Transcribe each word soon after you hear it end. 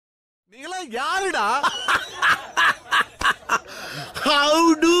நீங்களா யாருடா? How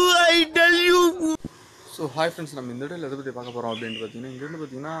do I tell you? So hi friends, நம்ம இந்த வீடியோவில் எதை பற்றி பார்க்க போகிறோம் அப்படின்னு பார்த்தீங்கன்னா, இங்கேருந்து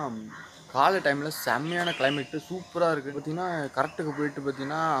பார்த்தீங்கன்னா காலை டைமில் செம்மையான கிளைமேட்டு சூப்பராக இருக்குது. பார்த்தீங்கன்னா கரெக்டுக்கு போயிட்டு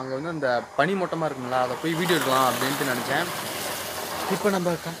பார்த்தீங்கன்னா அங்கே வந்து அந்த பனி மூட்டமாக இருக்குங்களா, அதை போய் வீடியோ எடுக்கலாம் அப்படின்ட்டு நினச்சேன். இப்போ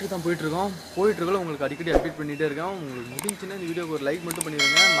நம்ம கரெக்டுக்கு தான் போயிட்டுருக்கோம் உங்களுக்கு அடிக்கடி அப்டேட் பண்ணிகிட்டே இருக்கேன். உங்களுக்கு முடிஞ்சுன்னா இந்த வீடியோக்கு ஒரு லைக் மட்டும்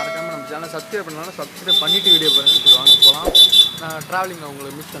பண்ணிடுங்க. மறக்காமல் நம்ம சேனல் சப்ஸ்கிரைப் பண்ணாலும் சப்ஸ்கிரைப் பண்ணிவிட்டு வீடியோ பாருங்கள். வாங்க போகலாம். நான் ட்ராவலிங்கில்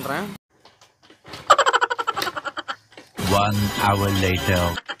உங்களுக்கு மிஸ் பண்ணுறேன். 1 hour later.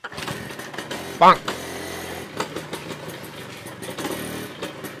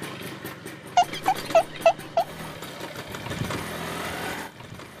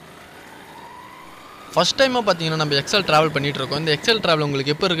 ஃபஸ்ட் டைமாக பார்த்தீங்கன்னா நம்ம எக்ஸல் ட்ராவல் பண்ணிகிட்டு இருக்கோம். இந்த எக்ஸல் ட்ராவல்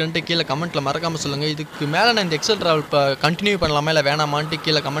உங்களுக்கு எப்போ இருக்குன்ட்டு கீழே கமெண்ட்டில் மறக்காமல் சொல்லுங்கள். இதுக்கு மேலே நான் இந்த எக்ஸல் ட்ராவல் இப்போ கண்டினியூ பண்ணலாமா இல்லை வேணாமான்ட்டு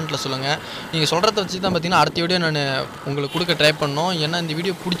கீழே கமெண்ட்டில் சொல்லுங்கள். நீங்கள் சொல்கிறத வச்சு தான் பார்த்தீங்கன்னா அடுத்த வீடியோ நான் உங்களுக்கு கொடுக்க ட்ரை பண்ணோம். ஏன்னா இந்த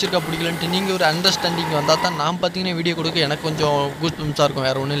வீடியோ பிடிச்சிருக்கா பிடிக்கலன்ட்டு நீங்கள் ஒரு அண்டர்ஸ்டாண்டிங் வந்தால் தான் நான் பார்த்தீங்கன்னா வீடியோ கொடுக்க எனக்கு கொஞ்சம் கூஸ்பம்ஸாக இருக்கும்.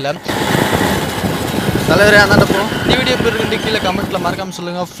 வேறு ஒன்றும் இல்லை. தலைவரே அந்தாண்ட போ. இந்த வீடியோ இப்போ இருக்குன்ட்டு கீழே கமெண்ட்டில் மறக்காமல்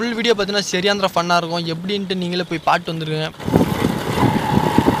சொல்லுங்கள். ஃபுல் வீடியோ பார்த்தீங்கன்னா சரியான ஃபன்னாக இருக்கும். எப்படின்ட்டு நீங்களே போய் பாட்டு வந்துருங்க.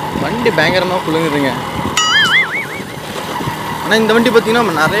 வண்டி பயங்கரமாக குலுங்குதுங்க. ஆனால் இந்த வண்டி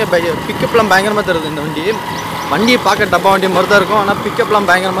பார்த்தீங்கன்னா நிறைய பிக்கப்லாம் பயங்கரமாக தருது. இந்த வண்டியை பார்க்க டப்பா வண்டி மாதிரி தான் இருக்கும். ஆனால் பிக்கப்லாம்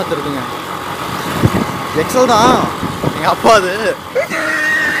பயங்கரமாக தருதுங்க. எக்ஸல் தான் எங்கள் அப்பா. அது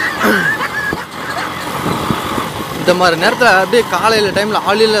இந்த மாதிரி நேரத்தில் அப்படியே காலையில் டைமில்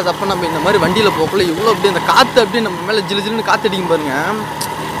ஆள் இல்லாதப்போ நம்ம இந்த மாதிரி வண்டியில் போகக்குள்ள இவ்வளோ அப்படியே அந்த காற்று அப்படியே நம்ம மேலே ஜிலு ஜிலுன்னு காற்று அடிக்கும் பாருங்க.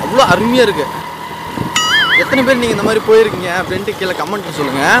 அவ்வளோ அருமையாக இருக்குது. எத்தனை பேர் நீங்கள் இந்த மாதிரி போயிருக்கீங்க அப்படின்ட்டு கீழே கமெண்ட்டில்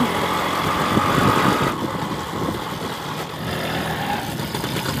சொல்லுங்கள்.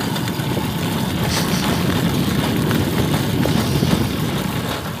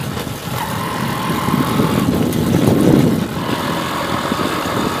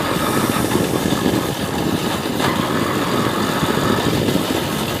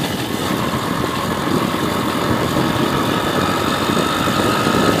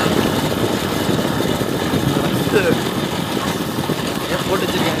 போட்டு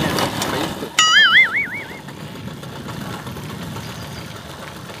வச்சிருக்காங்க பைப்பு.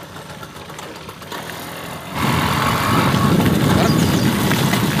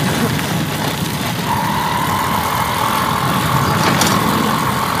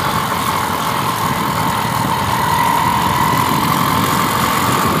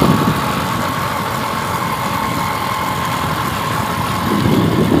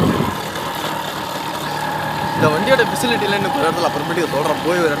 இந்த வண்டியோட ஃபெசிலிட்டிலாம் இன்னும் ஒரு இடத்துல அப்புறமேட்டு சொல்கிறேன்.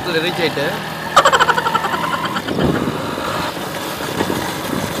 போய் ஒரு இடத்துல ரீச் ஆகிட்டு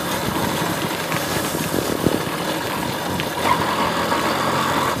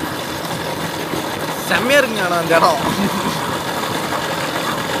செம்மையாக இருக்குங்க. ஆனால் அந்த இடம்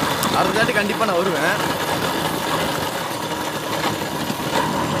அடுத்த தாட்டி கண்டிப்பாக நான் வருவேன்.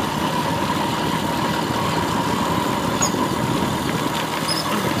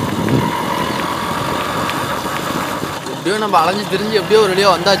 எப்படியோ நம்ம அலைஞ்சு திரிஞ்சு எப்படியோ ஒரு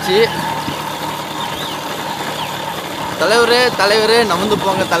வழியாக வந்தாச்சு. தலைவரே நமுந்து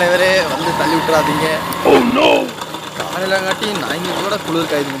போங்க தலைவரே, வந்து தள்ளி விட்டுறாதீங்க. காலையில் காட்டி நாய்ங்க கூட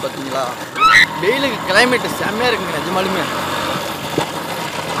குளிர் காயுதுங்க. பார்த்தீங்களா, வெயிலுக்கு கிளைமேட்டு செம்மையாக இருக்குங்க. நிஜமாலுமே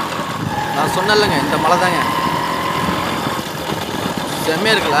நான் சொன்னேன்லங்க, இந்த மழை தாங்க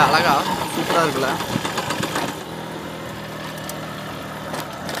செம்மையாக இருக்குல்ல, அழகா சூப்பராக இருக்குல்ல.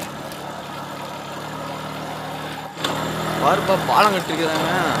 பாருப்பா, பாலம்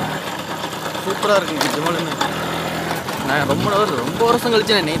கட்டிருக்கிறாங்க. சூப்பராக இருக்குங்க நிஜமாலுமே. நான் ரொம்ப வருஷம்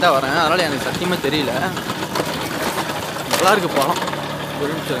கழிச்சு நான் நெய் தான் வரேன். அதனால் எனக்கு சத்தியமாக தெரியல. நல்லா இருக்குது பாலம். ஒரு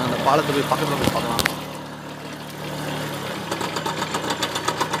நிமிஷம் அந்த பாலத்தை போய் பக்கத்தில் போய் பார்க்கலாம்.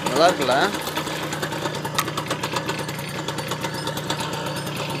 நல்லா இருக்குல்ல,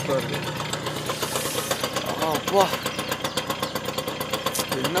 சூப்பராக இருக்கு. அப்பா,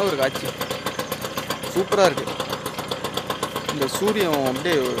 என்ன ஒரு காட்சி, சூப்பராக இருக்குது. இந்த சூரியன்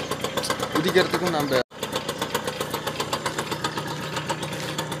அப்படியே உதிக்கிறதுக்கும் நம்ம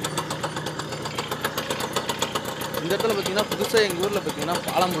இந்த இடத்துல பார்த்தீங்கன்னா புதுசாக எங்கள் ஊரில் பார்த்தீங்கன்னா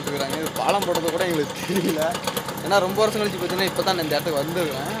பாலம் போட்டுக்கிறாங்க. பாலம் போடுறது கூட எங்களுக்கு தெரியல. ஏன்னா ரொம்ப வருஷம் கழிச்சு பார்த்தீங்கன்னா இப்போ தான் நான் இந்த இடத்துக்கு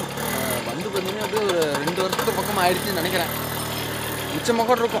வந்துருக்கேன். வந்து பார்த்தீங்கன்னா அப்படியே ஒரு 2 வருஷத்துக்கு பக்கமாக ஆயிடுச்சுன்னு நினைக்கிறேன். மிச்சமாக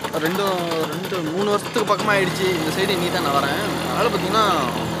கூட இருக்கும். 2-3 வருஷத்துக்கு பக்கமாக ஆயிடுச்சு. இந்த சைடு நீ தான் நான் வரேன். அதனால் பார்த்தீங்கன்னா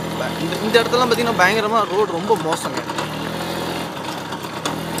இந்த இடத்துலலாம் பார்த்தீங்கன்னா பயங்கரமாக ரோடு ரொம்ப மோசங்க.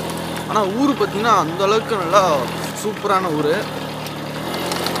 ஆனால் ஊர் பார்த்தீங்கன்னா அந்தளவுக்கு நல்லா சூப்பரான ஊர்.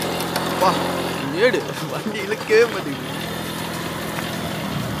 வா, மேடு வண்டி இழுக்கவே மாட்டேங்குது.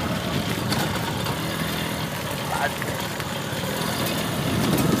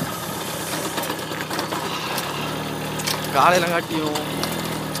 காலையில் காட்டியும்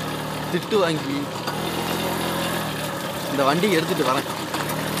திட்டு வாங்கி இந்த வண்டியை எடுத்துகிட்டு வரேன்.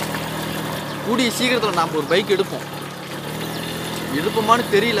 கூடிய சீக்கிரத்தில் நாம் ஒரு பைக்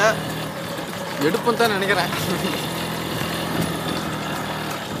எடுப்போமான்னு தெரியல, எடுப்போம் தான் நினைக்கிறேன்.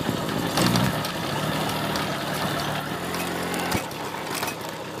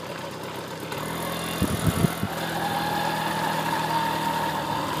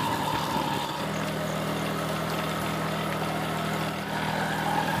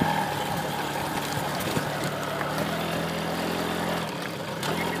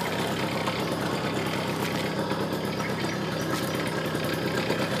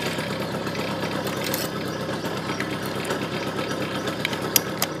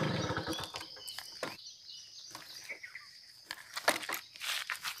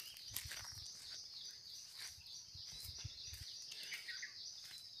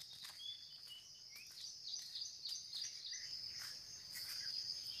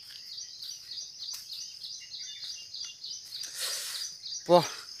 இப்போ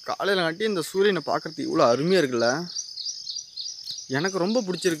காலையில் காட்டி இந்த சூரியனை பார்க்குறதுக்கு இவ்வளோ அருமையாக இருக்குல்ல. எனக்கு ரொம்ப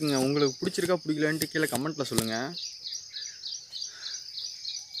பிடிச்சிருக்குங்க. உங்களுக்கு பிடிச்சிருக்கா பிடிக்கலான்ட்டு கீழே கமெண்ட்டில் சொல்லுங்கள்.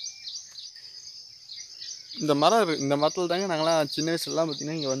 இந்த மரத்தில் தாங்க நாங்களாம் சின்ன வயசுலலாம்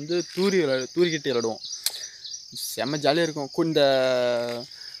பார்த்திங்கன்னா இங்கே வந்து தூரிக்கிட்டு விளாடுவோம். செம்ம ஜாலியாக இருக்கும். இந்த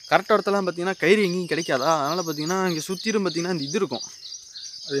கரெக்டாக இடத்துலாம் பார்த்திங்கன்னா கயிறு எங்கேயும் கிடைக்காதா, அதனால் பார்த்திங்கன்னா இங்கே சுற்றிலும் பார்த்திங்கன்னா இந்த இது இருக்கும்,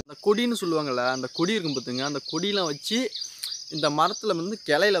 அது இந்த கொடின்னு சொல்லுவாங்கள்ல, அந்த கொடி இருக்கும் பார்த்துங்க. அந்த கொடியெலாம் வச்சு இந்த மரத்தில் வந்து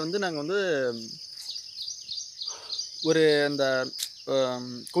கிளையில வந்து நாங்கள் வந்து ஒரு அந்த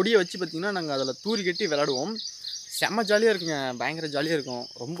கொடியை வச்சு பார்த்திங்கன்னா நாங்கள் அதில் தூரி கட்டி விளாடுவோம். செம்ம ஜாலியாக இருக்குங்க, பயங்கர ஜாலியாக இருக்கும்.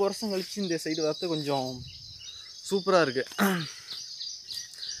 ரொம்ப வருஷம் கழித்து இந்த சைடு வரது கொஞ்சம் சூப்பராக இருக்குது.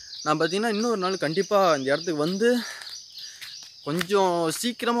 நான் பார்த்திங்கன்னா இன்னொரு நாள் கண்டிப்பாக இந்த இடத்துக்கு வந்து கொஞ்சம்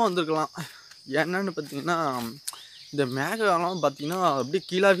சீக்கிரமாக வந்திருக்கலாம். என்னன்னு பார்த்திங்கன்னா இந்த மேகலாம் பார்த்திங்கன்னா அப்படியே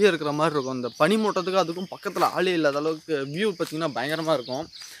கீழாவே இருக்கிற மாதிரி இருக்கும். இந்த பனிமூட்டத்துக்கு அதுக்கும் பக்கத்தில் ஆளே இல்லாத அளவுக்கு வியூ பார்த்திங்கன்னா பயங்கரமாக இருக்கும்.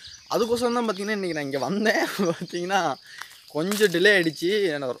 அதுக்கோசரம் தான் பார்த்திங்கன்னா இன்றைக்கி நான் இங்கே வந்தேன். பார்த்திங்கன்னா கொஞ்சம் டிலே ஆகிடுச்சு.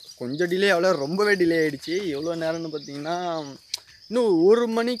 கொஞ்சம் டிலே ஆகல, ரொம்பவே டிலே ஆகிடுச்சு. எவ்வளோ நேரம்னு பார்த்திங்கன்னா இன்னும் ஒரு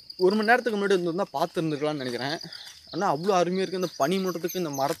மணி நேரத்துக்கு முன்னாடி வந்துருந்தால் பார்த்துருந்துருக்கலாம்னு நினைக்கிறேன். ஆனால் அவ்வளோ அருமையாக இருக்குது. இந்த பனிமூட்டத்துக்கும்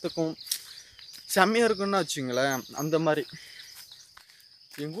இந்த மரத்துக்கும் செம்மையாக இருக்குன்னு வச்சுங்களேன். அந்த மாதிரி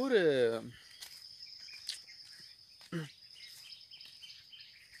எங்கள் ஊர்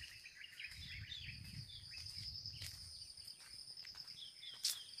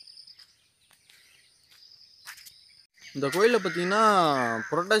இந்த கோயிலில் பார்த்திங்கன்னா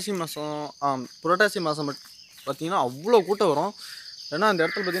புரட்டாசி மாதம் பார்த்திங்கன்னா அவ்வளோ கூட்டம் வரும். ஏன்னா அந்த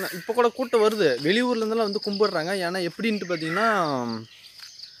இடத்துல பார்த்திங்கன்னா இப்போ கூட கூட்டம் வருது, வெளியூர்லேருந்துலாம் வந்து கும்பிடுறாங்க. ஏன்னா எப்படின்ட்டு பார்த்திங்கன்னா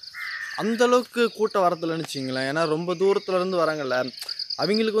அந்தளவுக்கு கூட்டம் வரதில்லைன்னு வச்சிங்களேன். ஏன்னா ரொம்ப தூரத்துலேருந்து வராங்கல்ல,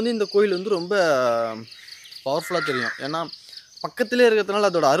 அவங்களுக்கு வந்து இந்த கோயில் வந்து ரொம்ப பவர்ஃபுல்லாக தெரியும். ஏன்னா பக்கத்துலேயே இருக்கிறதுனால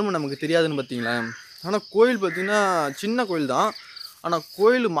அதோட அருமை நமக்கு தெரியாதுன்னு பார்த்திங்களேன். ஆனால் கோயில் பார்த்திங்கன்னா சின்ன கோயில் தான், ஆனால்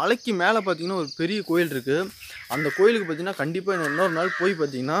கோயில் மலைக்கு மேலே பார்த்திங்கன்னா ஒரு பெரிய கோயில் இருக்குது. அந்த கோயிலுக்கு பார்த்திங்கன்னா கண்டிப்பாக இன்னொரு நாள் போய்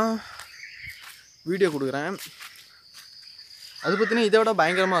பார்த்திங்கன்னா வீடியோ கொடுக்குறேன். அது பார்த்திங்கன்னா இதை விட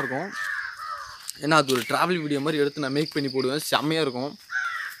பயங்கரமாக இருக்கும். ஏன்னா அது ஒரு ட்ராவல் வீடியோ மாதிரி எடுத்து நான் மேக் பண்ணி போடுவேன், செம்மையாக இருக்கும்.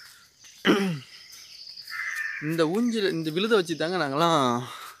 இந்த விழுதை வச்சு தாங்க நாங்கள்லாம்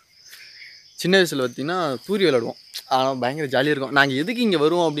சின்ன வயசில் பார்த்திங்கன்னா தூரி விளையாடுவோம். ஆனால் பயங்கர ஜாலியாக இருக்கும். நாங்கள் எதுக்கு இங்கே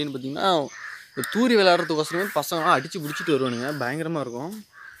வருவோம் அப்படின்னு பார்த்திங்கன்னா இந்த தூரி விளையாடுறதுக்கோசரமே பசங்களாம் அடித்து பிடிச்சிட்டு வருவானுங்க, பயங்கரமாக இருக்கும்.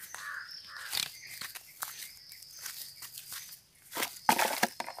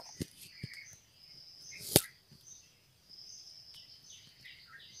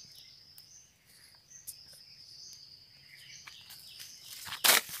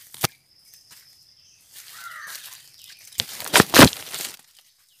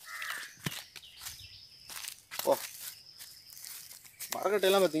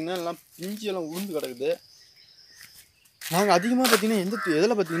 மரக்கட்டையெல்லாம் பார்த்திங்கன்னா எல்லாம் பிஞ்சியெல்லாம் உளுந்து கிடக்குது. நாங்கள் அதிகமாக பார்த்திங்கன்னா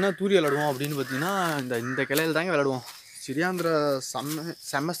எதில் பார்த்திங்கன்னா தூரி விளாடுவோம் அப்படின்னு பார்த்திங்கன்னா இந்த கிளையில் தாங்க விளாடுவோம். சரியாந்திர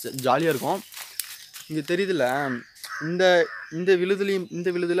செம்ம ஜாலியாக இருக்கும். இங்கே தெரியுதுல்ல,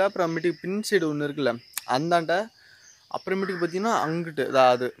 இந்த விழுதுல அப்புறமேட்டுக்கு பின் சைடு ஒன்று இருக்குல்ல அந்தாண்ட, அப்புறமேட்டுக்கு பார்த்திங்கன்னா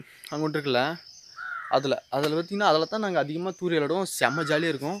அங்கிட்டு இருக்குல்ல அதில் பார்த்திங்கன்னா அதில் தான் நாங்கள் அதிகமாக தூரி விளாடுவோம். செம்ம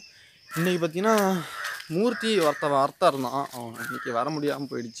ஜாலியாக இருக்கும். இன்றைக்கி பார்த்திங்கன்னா மூர்த்தி வார்த்தா இருந்தான், அவன் இன்றைக்கி வர முடியாமல்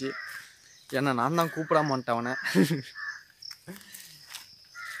போயிடுச்சு. ஏன்னா நான் தான் கூப்பிடாம வந்துட்டேன் அவனை.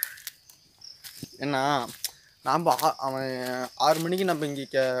 ஏன்னா அவன் 6 மணிக்கு நம்ம இங்கே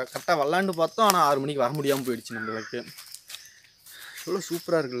கரெக்டாக விளாண்டு பார்த்தோம், ஆனால் 6 மணிக்கு வர முடியாமல் போயிடுச்சு நம்மளுக்கு. எவ்வளோ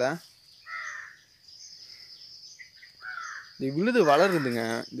சூப்பராக இருக்குல்ல. இந்த விழுது வளருதுங்க.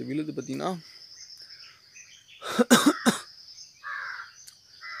 இந்த விழுது பார்த்திங்கன்னா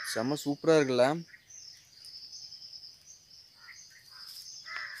செம்ம சூப்பராக இருக்குல்ல.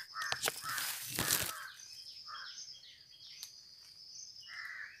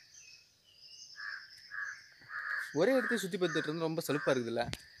 ஒரே இடத்தையும் சுற்றி பார்த்துட்டு இருந்து ரொம்ப செலுப்பாக இருக்குதுல்ல.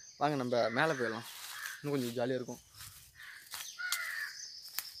 வாங்க நம்ம மேலே போயிடலாம், இன்னும் கொஞ்சம் ஜாலியாக இருக்கும்.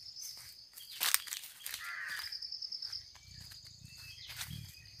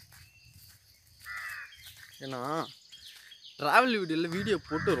 ஏன்னா ட்ராவல் வீடியோ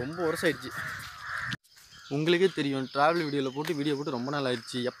போட்டு ரொம்ப வருஷம் ஆயிடுச்சு. உங்களுக்கே தெரியும், ட்ராவல் வீடியோ போட்டு ரொம்ப நாள்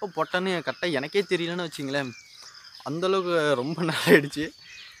ஆயிடுச்சு. எப்போ போட்டான்னு கரெக்டாக எனக்கே தெரியலன்னு வச்சிங்களேன். அந்தளவுக்கு ரொம்ப நாள் ஆயிடுச்சு.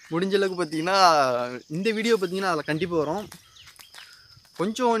 முடிஞ்ச அளவுக்கு பார்த்தீங்கன்னா இந்த வீடியோ பார்த்தீங்கன்னா அதில் கண்டிப்பாக வரும்.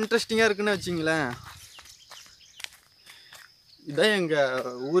 கொஞ்சம் இன்ட்ரெஸ்டிங்காக இருக்குன்னு வச்சிங்களேன். இதான்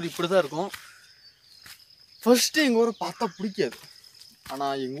எங்கள் ஊர் இப்படி தான் இருக்கும். ஃபஸ்ட்டு எங்கள் ஊரை பார்த்தா பிடிக்காது.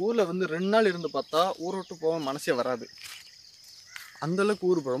 ஆனால் எங்கள் ஊரில் வந்து 2 நாள் இருந்து பார்த்தா ஊரை விட்டு போக மனசே வராது. அந்தளவுக்கு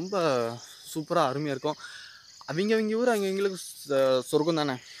ஊர் ரொம்ப சூப்பராக அருமையாக இருக்கும். அவங்க ஊர் அங்கே எங்களுக்கு சொர்க்கம்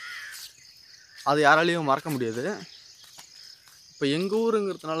தானே, அது யாராலையும் மறக்க முடியாது. இப்போ எங்கள்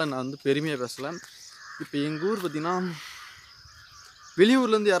ஊருங்கிறதுனால நான் வந்து பெருமையாக பேசலை. இப்போ எங்கள் ஊர் பார்த்திங்கன்னா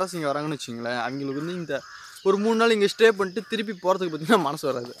வெளியூர்லேருந்து யாராச்சும் இங்கே வராங்கன்னு வச்சிங்களேன், அவங்களுக்கு வந்து இந்த ஒரு 3 நாள் இங்கே ஸ்டே பண்ணிட்டு திருப்பி போகிறதுக்கு பார்த்திங்கன்னா மனசு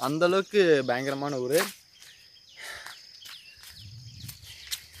வராது. அந்தளவுக்கு பயங்கரமான ஊர்.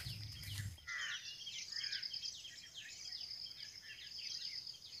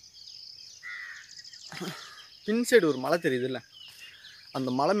 பின் சைடு ஒரு மலை தெரியுதுல்ல, அந்த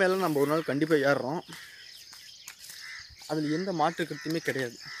மலை மேலே நம்ம ஒரு நாள் கண்டிப்பாக ஏறுறோம். அதில் எந்த மாற்று கருத்துமே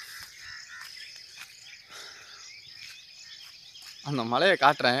கிடையாது. அந்த மலையை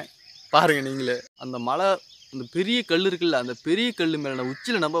காட்டுறேன் பாருங்கள் நீங்களே. அந்த மலை, அந்த பெரிய கல் இருக்குல்ல, அந்த பெரிய கல் மேலே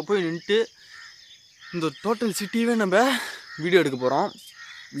உச்சியில் நம்ம போய் நின்றுட்டு இந்த டோட்டல் சிட்டியவே நம்ம வீடியோ எடுக்க போகிறோம்.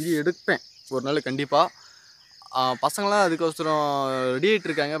 வீடியோ எடுப்பேன் ஒரு நாள் கண்டிப்பாக. பசங்களாம் அதுக்கோசரம் ரெடி ஆகிட்டு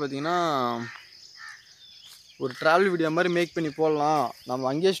இருக்காங்க. பார்த்திங்கன்னா ஒரு ட்ராவல் வீடியோ மாதிரி மேக் பண்ணி போடலாம், நம்ம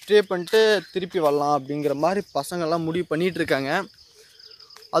அங்கேயே ஸ்டே பண்ணிட்டு திருப்பி வரலாம் அப்படிங்கிற மாதிரி பசங்கள்லாம் முடிவு பண்ணிகிட்ருக்காங்க.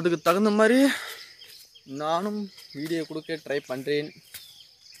 அதுக்கு தகுந்த மாதிரி நானும் வீடியோ கொடுக்க ட்ரை பண்ணுறேன்.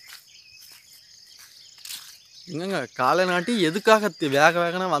 எங்கங்க காலை நாட்டி எதுக்காக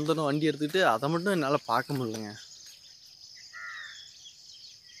வேகனா வந்துடும் வண்டி எடுத்துக்கிட்டு, அதை மட்டும் என்னால் பார்க்க முடியலைங்க.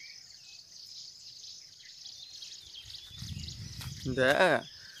 இந்த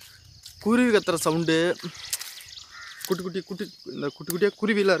குருவி கத்துற சவுண்டு, இந்த குட்டி குட்டியாக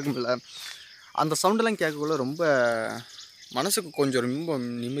குருவிலாம் இருக்கும்ல, அந்த சவுண்டெல்லாம் கேட்கக்குள்ள ரொம்ப மனசுக்கு கொஞ்சம் ரொம்ப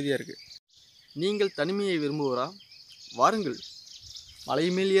நிம்மதியாக இருக்குது. நீங்கள் தனிமையை விரும்புவரா? வாருங்கள், மலை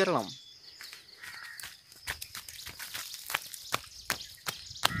மேல் ஏறலாம்.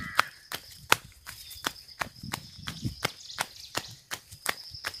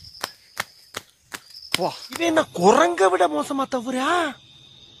 இவன் என்ன குரங்க விட மோசமா தவறா?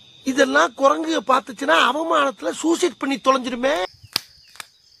 இதெல்லாம் குரங்கு பார்த்துச்சுன்னா அவமானத்துல சூசைட் பண்ணி தொலைஞ்சிருமே.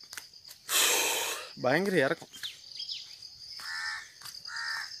 பயங்கர இறக்கம்.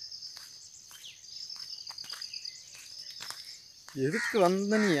 எதுக்கு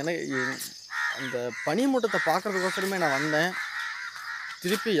வந்தேன்னு எனக்கு அந்த பனிமூட்டத்தை பார்க்கறதுக்கோசரமே நான் வந்தேன்.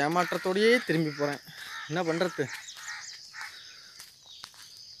 திருப்பி ஏமாற்றத்தோடையே திரும்பி போகிறேன். என்ன பண்ணுறது?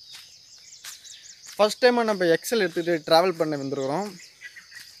 ஃபஸ்ட் டைமாக நம்ம எக்ஸல் எடுத்துகிட்டு ட்ராவல் பண்ண வந்துருக்குறோம்.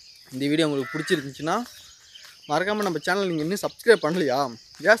 இந்த வீடியோ உங்களுக்கு பிடிச்சிருந்துச்சுன்னா மறக்காமல் நம்ம சேனல் நீங்கள் இன்னும் சப்ஸ்கிரைப் பண்ணலையா?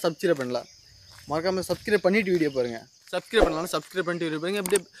 ஏன் சப்ஸ்கிரைப் பண்ணல? மறக்காமல் சப்ஸ்கிரைப் பண்ணிவிட்டு வீடியோ பாருங்கள். சப்ஸ்கிரைப் பண்ணலாம், சப்ஸ்கிரைப் பண்ணிட்டு வீடியோ பாருங்கள்.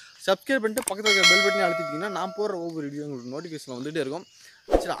 அப்படியே சப்ஸ்கிரைப் பண்ணிட்டு பக்கத்தில் இருக்கிற பெல் பட்டனை அழுத்திட்டிங்கன்னா நான் போடுற ஒவ்வொரு வீடியோ உங்களுக்கு நோட்டிஃபிகேஷன் வந்துகிட்டே இருக்கும்.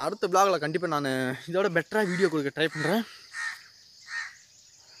 சரி, அடுத்த ப்ளாகில் கண்டிப்பாக நான் இதோட பெட்டராக வீடியோ கொடுக்க ட்ரை பண்ணுறேன்.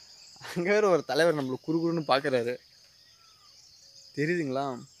 அங்கே வேறு ஒரு தலைவர் நம்மளுக்கு குறுகுறுன்னு பார்க்குறாரு, தெரியுதுங்களா?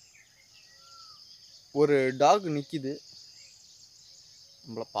 ஒரு டாக் நிற்கிது,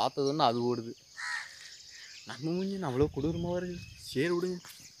 நம்மளை பார்த்ததுன்னு அது ஓடுது. நம்ம மூஞ்சி அவ்வளோ கொடூரமாக வருது. சரி விடுங்க.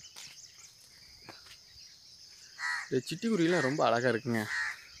 இந்த சிட்டுக்குருவிலாம் ரொம்ப அழகாக இருக்குங்க.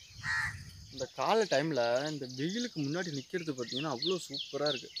 இந்த காலை டைமில் இந்த வெயிலுக்கு முன்னாடி நிற்கிறது பார்த்தீங்கன்னா அவ்வளோ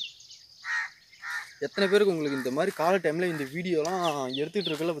சூப்பராக இருக்குது. எத்தனை பேருக்கு உங்களுக்கு இந்த மாதிரி காலை டைமில் இந்த வீடியோலாம்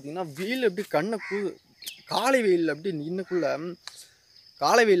எடுத்துகிட்டு இருக்கல பார்த்தீங்கன்னா வெயில் அப்படி கண்ணை காலை வெயில் அப்படி நின்னுக்குள்ள,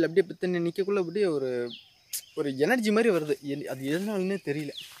 காலை வெயில் அப்படியே பித்தனை நிற்கக்குள்ளே அப்படியே ஒரு எனர்ஜி மாதிரி வருது. அது எதனாலுன்னே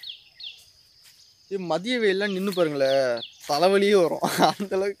தெரியல. மதிய வெயிலெலாம் நின்று பாருங்களேன், தலைவலியே வரும்.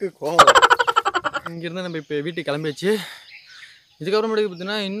 அந்தளவுக்கு கோவம். இங்கேருந்து நம்ம இப்போ வீட்டுக்கு கிளம்பியாச்சு. இதுக்கப்புறமேட்டுக்கு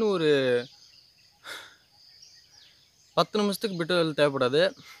பார்த்தீங்கன்னா இன்னும் ஒரு 10 நிமிஷத்துக்கு பெட்ரோல் தேவைப்படாது.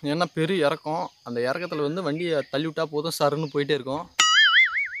 ஏன்னா பெரிய இறக்கம். அந்த இறக்கத்தில் வந்து வண்டியை தள்ளி விட்டால் போதும், சருன்னு போயிட்டே இருக்கும்.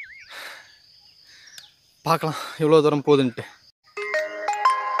 பார்க்கலாம் எவ்வளோ தூரம் போகுதுன்ட்டு.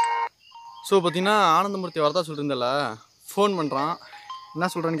 ஸோ பார்த்தீங்கன்னா ஆனந்தமூர்த்தி வரதா சொல்லியிருந்தல, ஃபோன் பண்ணுறான். என்ன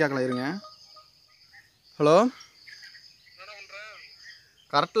சொல்கிறேன்னு கேட்கலாம், இருங்க. ஹலோ,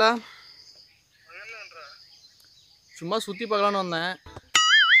 கரெக்டில் சும்மா சுற்றி பார்க்கலான்னு வந்தேன்.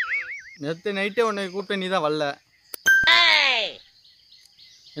 நேற்று நைட்டே உன்னை கூப்பிட்டேன், நீ தான் வரல.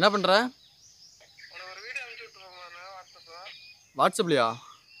 என்ன பண்ணுற? வாட்ஸ்அப்லையா?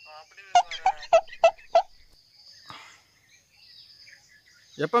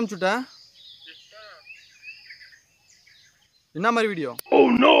 எப்போ அனுப்பிச்சுட்ட? என்ன மாதிரி வீடியோ?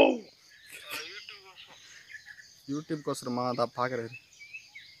 யூடியூப் கோசரமா? அதான் பார்க்குறாரு.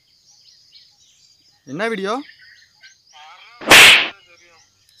 என்ன வீடியோ?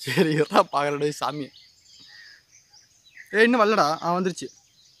 சரி பார்க்குறடே சாமி. இன்னும் வரலடா. வந்துருச்சு.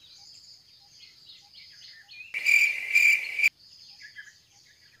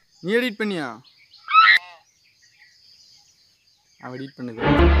 நீ எடிட் பண்ணியா? அவன் எடிட் பண்ணுது.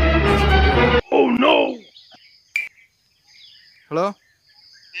 ஹலோ,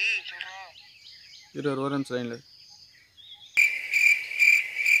 ஒரு நிமிஷம் லைனில்.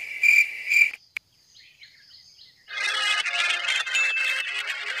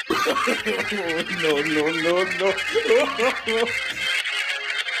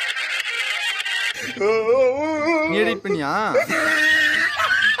 நீ எடிட் பண்ணியா?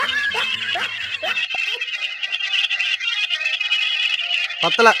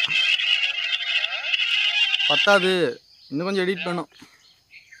 பத்தாது, இன்னும் கொஞ்சம் எடிட் பண்ணும்.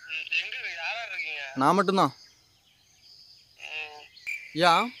 நான் மட்டும்தான்.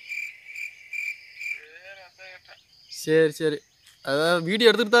 யா சரி சரி, அதாவது வீடியோ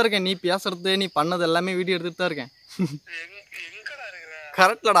எடுத்துகிட்டு தான் இருக்கேன். நீ பேசுறது, நீ பண்ணது எல்லாமே வீடியோ எடுத்துகிட்டு தான் இருக்கேன்.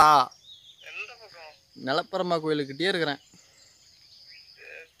 கரெக்ட்லடா, நிலப்பரமா கோயிலுக்கிட்டே இருக்கிறேன்.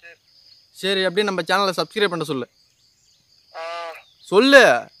 சரி, அப்படியே நம்ம சேனலை சப்ஸ்கிரைப் பண்ண சொல்லு. சொல்லு.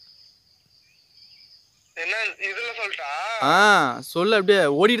 சொல்லு, அப்படியே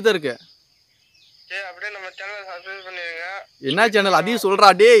ஓடிட்டு தான் இருக்கு. என்ன சேனல் அதையும் சொல்றா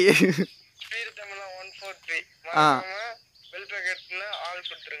டேய்.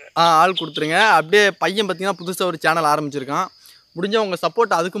 ஆள் கொடுத்துருங்க. அப்படியே பையன் பார்த்தீங்கன்னா புதுசாக ஒரு சேனல் ஆரம்பிச்சிருக்கான். முடிஞ்ச உங்கள்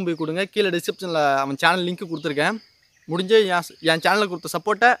சப்போர்ட் அதுக்கும் போய் கொடுங்க. கீழே டிஸ்கிரிப்ஷனில் அவன் சேனல் லிங்க்கு கொடுத்துருக்கேன். முடிஞ்ச என் சேனலுக்கு கொடுத்த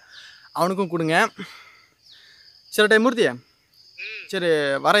சப்போர்ட்டை அவனுக்கும் கொடுங்க. சரி டைம் மூர்த்தி, சரி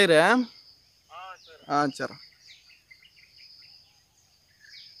வரையிற. சரி.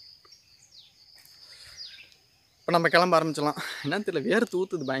 இப்போ நம்ம கிளம்ப ஆரம்பிச்சிடலாம். என்னன்னு தெரியல, வேர்த்து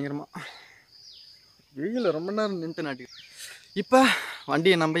ஊற்றுது பயங்கரமாக. வெயில் ரொம்ப நேரம் நின்று நாட்டி. இப்போ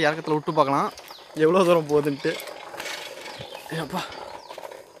வண்டியை நம்ம இறக்கத்தில் விட்டு பார்க்கலாம் எவ்வளோ தூரம் போகுதுன்ட்டு. அப்பா,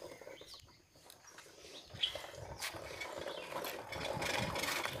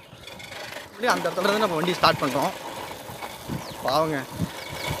 அப்படியே அந்த இடத்துல தான் நம்ம வண்டி ஸ்டார்ட் பண்ணுறோம். பாவங்க,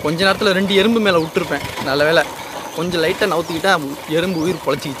 கொஞ்ச நேரத்தில் 2 எறும்பு மேலே விட்டுருப்பேன். நல்ல வேலை கொஞ்சம் லைட்டாக நவுத்திக்கிட்டா எறும்பு உயிர்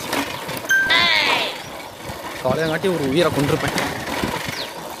பொழைச்சிக்கிச்சு. காலையாங்காட்டி ஒரு உயிரை கொண்டிருப்பேன்.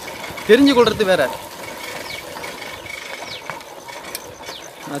 தெரிஞ்சு கொள்றது வேற,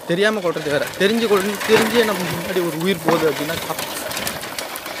 நான் தெரியாமல் கொள்றது வேற. தெரிஞ்சே நம்ம முன்னாடி ஒரு உயிர் போகுது அப்படின்னா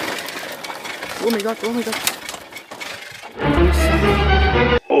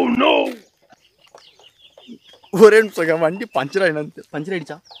ஒரே நிமிஷம், வண்டி பஞ்சர்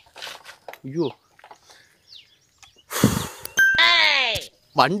ஆயிடுச்சா? ஐயோ,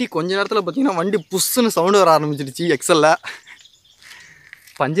 வண்டி கொஞ்ச நேரத்தில் பார்த்தீங்கன்னா வண்டி புஷ்ஷுன்னு சவுண்டு வர ஆரம்பிச்சிடுச்சு. எக்ஸல்ல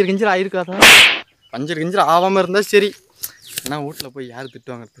பஞ்சர் கிஞ்சர் ஆயிருக்காதா? பஞ்சர் கிஞ்சர் ஆகாமல் இருந்தால் சரி. ஏன்னா வீட்டில் போய் யார்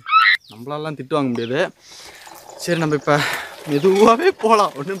திட்டு வாங்கிறது? நம்மளாலாம் திட்டு வாங்க முடியாது. சரி, நம்ம இப்போ மெதுவாகவே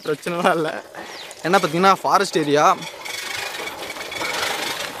போகலாம், ஒன்றும் பிரச்சனைலாம் இல்லை. என்ன பார்த்தீங்கன்னா ஃபாரஸ்ட் ஏரியா,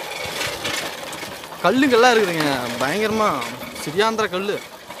 கல்லுங்கள்லாம் இருக்குதுங்க பயங்கரமாக. சரியாந்திர கல்.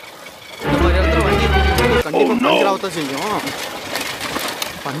 இந்த மாதிரி இடத்துல வண்டி கண்டிப்பாக பஞ்சராகத்தான் செய்யும்.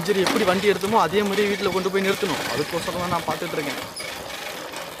 பஞ்சர் எப்படி வண்டி எடுத்தோமோ அதே மாதிரி வீட்டில் கொண்டு போய் நிறுத்தணும். அதுக்கோசரம் தான் நான் பார்த்துட்ருக்கேன்.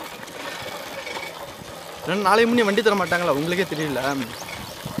 2 நாளைக்கு முன்னே வண்டி தர மாட்டாங்களா? உங்களுக்கே தெரியல.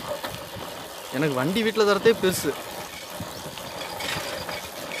 எனக்கு வண்டி வீட்டில் தரதே பெருசு.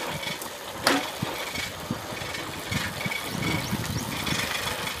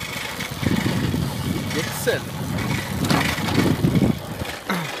 எக்ஸல்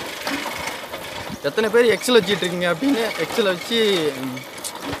எத்தனை பேர் எக்ஸல் வச்சுட்டு இருக்கீங்க அப்படின்னு. எக்ஸல் வச்சு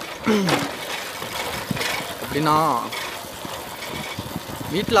அப்படின்னா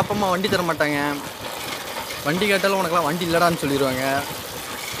வீட்டில் அப்பா அம்மா வண்டி தர மாட்டாங்க. வண்டி கேட்டாலும் உனக்கெல்லாம் வண்டி இல்லடான்னு சொல்லிடுவாங்க.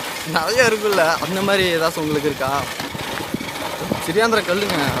 நிறைய இருக்குல்ல, அந்த மாதிரி ஏதாச்சும் உங்களுக்கு இருக்கா? சரியாந்திர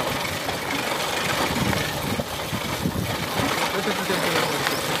கல்லுங்க.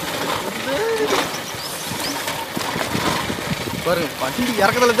 பாருங்க, வண்டி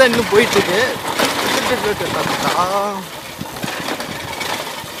இறக்கத்துல தான் இன்னும் போயிட்டு இருக்கு.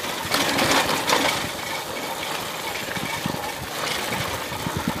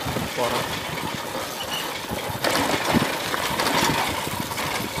 போறோம்.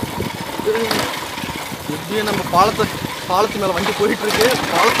 எப்படியும் நம்ம பாலத்து மேலே வண்டி போயிட்டுருக்கு.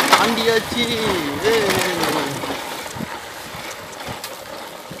 பாலத்தை தாண்டியாச்சு.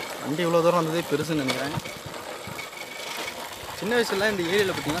 வண்டி இவ்வளோ தூரம் வந்ததே பெருசுன்னு நினைக்கிறேன். சின்ன வயசுல இந்த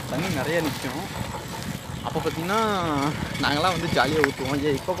ஏரியாவில் பார்த்திங்கன்னா தண்ணி நிறையா நிற்கும். அப்போ பார்த்திங்கன்னா நாங்கள்லாம் வந்து ஜாலியாக ஊற்றுவோம்.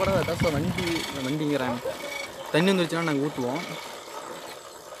 இப்போ கூட ஏதாச்சும் வண்டிங்கிறேன் தண்ணி வந்துருச்சுன்னா நாங்கள் ஊற்றுவோம்.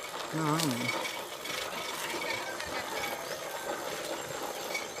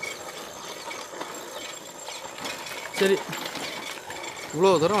 சரி,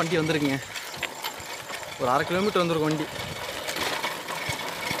 இவ்வளோ தூரம் வண்டி வந்திருக்குங்க. ஒரு 1/2 கிலோமீட்டர் வந்திருக்கும் வண்டி.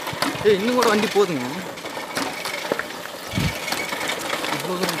 இன்னும் கூட வண்டி போகுதுங்க.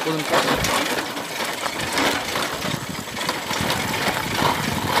 இவ்வளோ தூரம் போகுதுன்னு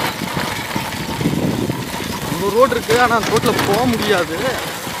இவ்வளோ ரோடு இருக்குது. ஆனால் அந்த ரோட்டில் போக முடியாது.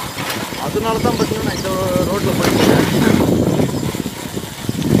 அதனால தான் பார்த்தீங்கன்னா நான் இந்த ரோட்டில் போயிட்டேன்.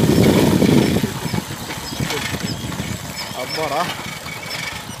 அப்பாடா,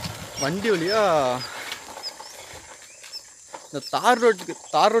 வண்டி வழியா இந்த தார்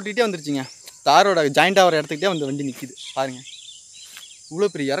ரோட்டுக்கிட்டே வந்துருச்சுங்க. தார் ரோட ஜாயிண்ட் ஆகிற இடத்துக்கிட்டே வந்து வண்டி நிற்கிது பாருங்கள். இவ்வளோ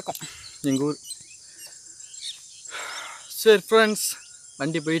பெரிய இறக்கம் எங்கள் ஊர். சரி ஃப்ரெண்ட்ஸ்,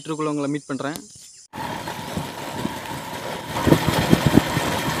 வண்டி போயிட்டுருக்குள்ள உங்களை மீட் பண்ணுறேன்.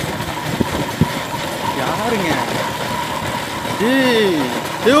 யாருங்க?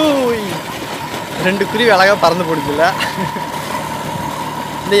 ரெண்டு குருவி அழகாக பறந்து போடுதில்ல.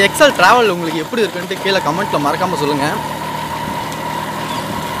 இந்த எக்ஸல் ட்ராவல் உங்களுக்கு எப்படி இருக்குன்ட்டு கீழே கமெண்ட்டில் மறக்காமல் சொல்லுங்கள்.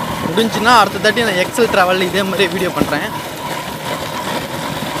 முடிஞ்சுன்னா அடுத்த தாட்டி நான் எக்ஸல் ட்ராவலில் இதே மாதிரி வீடியோ பண்ணுறேன்.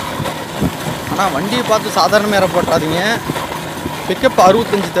 ஆனால் வண்டியை பார்த்து சாதாரணமாக ஏற போட்டாதீங்க. பிக்கப்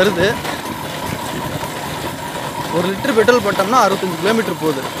 65 தருது. 1 லிட்டர் பெட்ரோல் போட்டோம்னா 65 கிலோமீட்டர்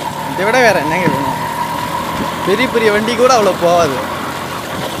போகுது. இதை விட வேறு என்னங்க வேணும்? பெரிய பெரிய வண்டி கூட அவ்வளோ போகாது.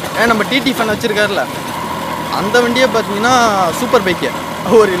 நம்ம டிடி ஃபன் வச்சுருக்காருல, அந்த வண்டியை பார்த்தீங்கன்னா சூப்பர் பைக்கு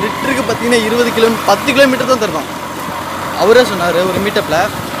 1 லிட்டருக்கு பார்த்தீங்கன்னா 10 கிலோமீட்டர் தான் தருவோம். அவரே சொன்னார் ஒரு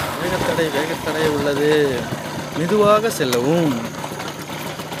மீட்டப்பில், வேகத்தடை உள்ளது, மெதுவாக செல்லவும்.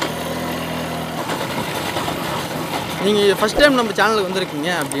 நீங்கள் ஃபஸ்ட் டைம் நம்ம சேனலுக்கு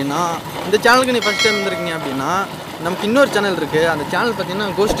வந்திருக்கீங்க அப்படின்னா, இந்த சேனலுக்கு நீ ஃபஸ்ட் டைம் வந்திருக்கீங்க அப்படின்னா, நமக்கு இன்னொரு சேனல் இருக்குது. அந்த சேனல் பார்த்திங்கன்னா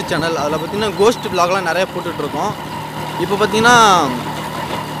கோஸ்ட் சேனல். அதில் பார்த்திங்கன்னா கோஸ்ட் விலாக்லாம் நிறையா போட்டுட்ருக்கோம். இப்போ பார்த்திங்கன்னா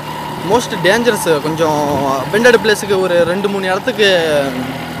மோஸ்ட் டேஞ்சரஸ் கொஞ்சம் பெண்டட் பிளேஸுக்கு ஒரு 2-3 இடத்துக்கு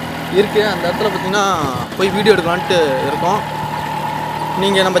இருக்குது. அந்த இடத்துல பார்த்திங்கன்னா போய் வீடியோ எடுக்கலான்ட்டு இருக்கோம்.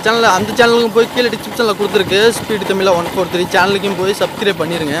 நீங்கள் நம்ம சேனலில் அந்த சேனலுக்கும் போய் கீழே டிஸ்கிரிப்ஷனில் கொடுத்துருக்கு, ஸ்பீடு தமிழா 143 சேனலுக்கும் போய் சப்ஸ்கிரைப்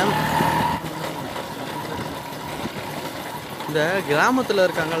பண்ணிடுங்க. இந்த கிராமத்தில்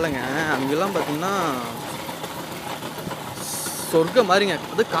இருக்காங்கல்லங்க, அவங்கெல்லாம் பார்த்திங்கன்னா சொர்க்கம் மாதிரிங்க.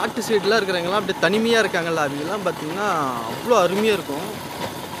 அது காட்டு சைடெலாம் இருக்கிறவங்கலாம் அப்படியே தனிமையாக இருக்காங்கல்ல, அவங்கெல்லாம் பார்த்திங்கன்னா அவ்வளோ அருமையாக இருக்கும்.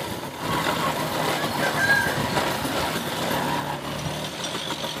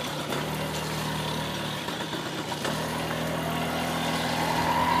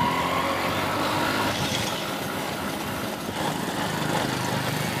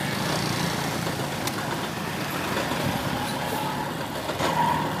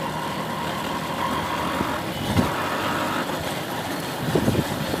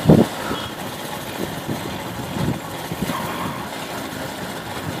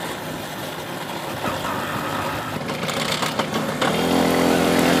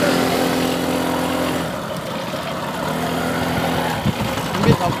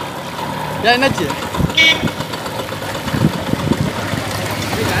 என்னாச்சு?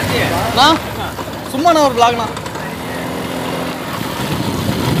 சும்மா நான் ஒரு பிளாக்ண்ணா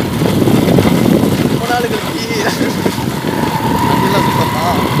ரொம்ப நாள் கழிச்சு சுத்தம்மா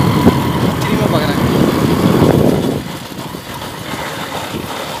திரும்ப பார்க்குறேன்.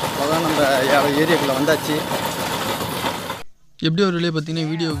 அதான் நம்ம ஏரியாக்குள்ளே வந்தாச்சு. எப்படி ஒரு வழியாக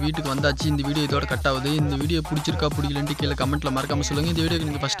பார்த்தீங்கன்னா வீடியோ வீட்டுக்கு வந்தாச்சு. இந்த வீடியோ இதோட கட் ஆகுது. இந்த வீடியோ பிடிச்சிருக்கா பிடிக்கலன்ட்டு கீழே கமெண்ட்டில் மறக்காமல் சொல்லுங்கள். இந்த வீடியோக்கு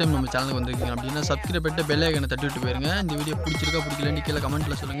நீங்கள் ஃபஸ்ட் டைம் நம்ம சேனலுக்கு வந்திருக்கீங்க அப்படின்னா சப்ஸ்கிரைப் பண்ணிட்டு பெல் ஐகானை தட்டி விட்டு போயிருங்க. இந்த வீடியோ பிடிச்சிருக்கா பிடிக்கலன்ட்டு கீழே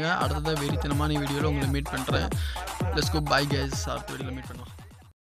கமெண்ட்டில் சொல்லுங்கள். அடுத்ததாக வெறித்தனமான வீடியோவில் உங்களை மீட் பண்ணுறேன். Let's go, bye guys. அடுத்த வீடியோவில் மீட் பண்ணுவோம்.